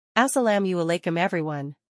Assalamu alaikum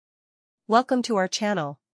everyone. Welcome to our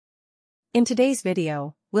channel. In today's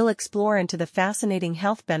video, we'll explore into the fascinating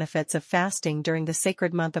health benefits of fasting during the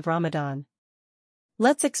sacred month of Ramadan.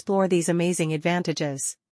 Let's explore these amazing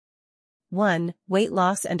advantages. 1. Weight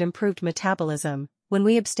loss and improved metabolism. When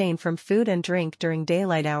we abstain from food and drink during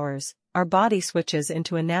daylight hours, our body switches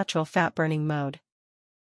into a natural fat-burning mode.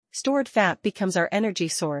 Stored fat becomes our energy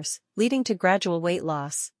source, leading to gradual weight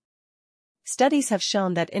loss. Studies have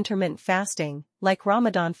shown that intermittent fasting, like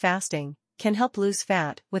Ramadan fasting, can help lose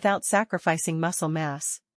fat without sacrificing muscle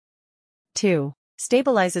mass. 2.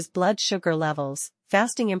 Stabilizes blood sugar levels.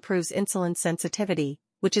 Fasting improves insulin sensitivity,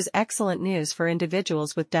 which is excellent news for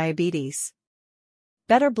individuals with diabetes.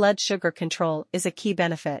 Better blood sugar control is a key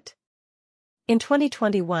benefit. In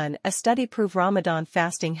 2021, a study proved Ramadan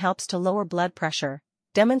fasting helps to lower blood pressure,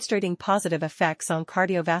 demonstrating positive effects on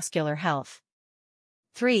cardiovascular health.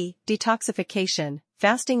 3. Detoxification.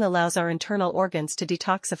 Fasting allows our internal organs to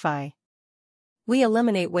detoxify. We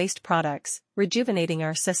eliminate waste products, rejuvenating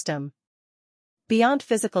our system. Beyond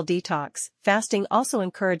physical detox, fasting also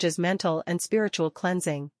encourages mental and spiritual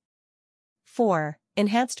cleansing. 4.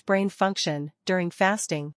 Enhanced brain function. During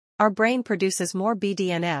fasting, our brain produces more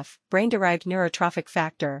BDNF, brain-derived neurotrophic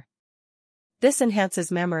factor. This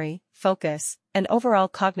enhances memory, focus, and overall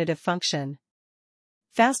cognitive function.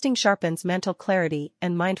 Fasting sharpens mental clarity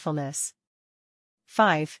and mindfulness.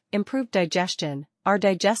 5. Improved digestion. Our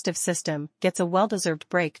digestive system gets a well-deserved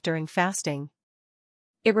break during fasting.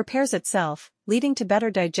 It repairs itself, leading to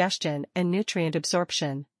better digestion and nutrient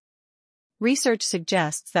absorption. Research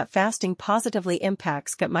suggests that fasting positively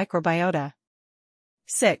impacts gut microbiota.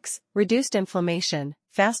 6. Reduced inflammation.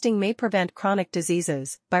 Fasting may prevent chronic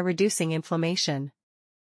diseases by reducing inflammation.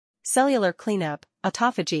 Cellular cleanup.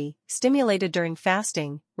 Autophagy, stimulated during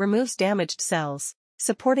fasting, removes damaged cells,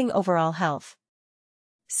 supporting overall health.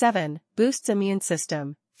 7. Boosts immune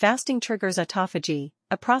system. Fasting triggers autophagy,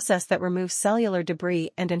 a process that removes cellular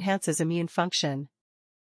debris and enhances immune function.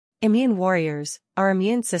 Immune warriors. Our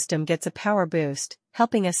immune system gets a power boost,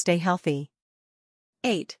 helping us stay healthy.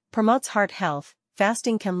 8. Promotes heart health.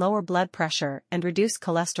 Fasting can lower blood pressure and reduce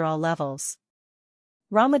cholesterol levels.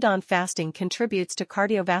 Ramadan fasting contributes to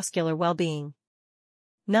cardiovascular well-being.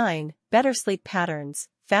 9. Better sleep patterns.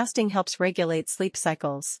 Fasting helps regulate sleep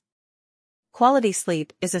cycles. Quality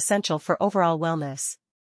sleep is essential for overall wellness.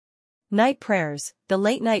 Night prayers. The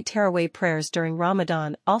late-night terawih prayers during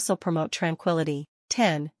Ramadan also promote tranquility.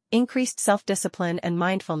 10. Increased self-discipline and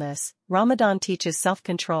mindfulness. Ramadan teaches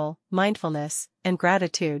self-control, mindfulness, and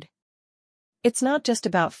gratitude. It's not just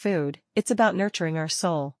about food, it's about nurturing our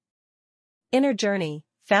soul. Inner journey.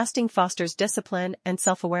 Fasting fosters discipline and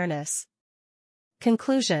self-awareness.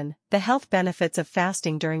 Conclusion. The health benefits of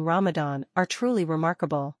fasting during Ramadan are truly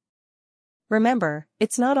remarkable. Remember,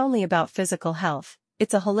 it's not only about physical health,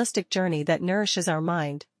 it's a holistic journey that nourishes our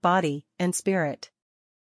mind, body, and spirit.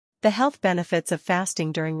 The health benefits of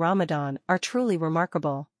fasting during Ramadan are truly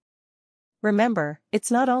remarkable. Remember,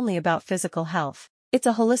 it's not only about physical health, it's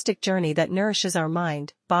a holistic journey that nourishes our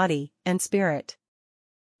mind, body, and spirit.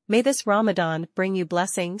 May this Ramadan bring you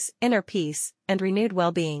blessings, inner peace, and renewed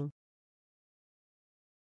well-being.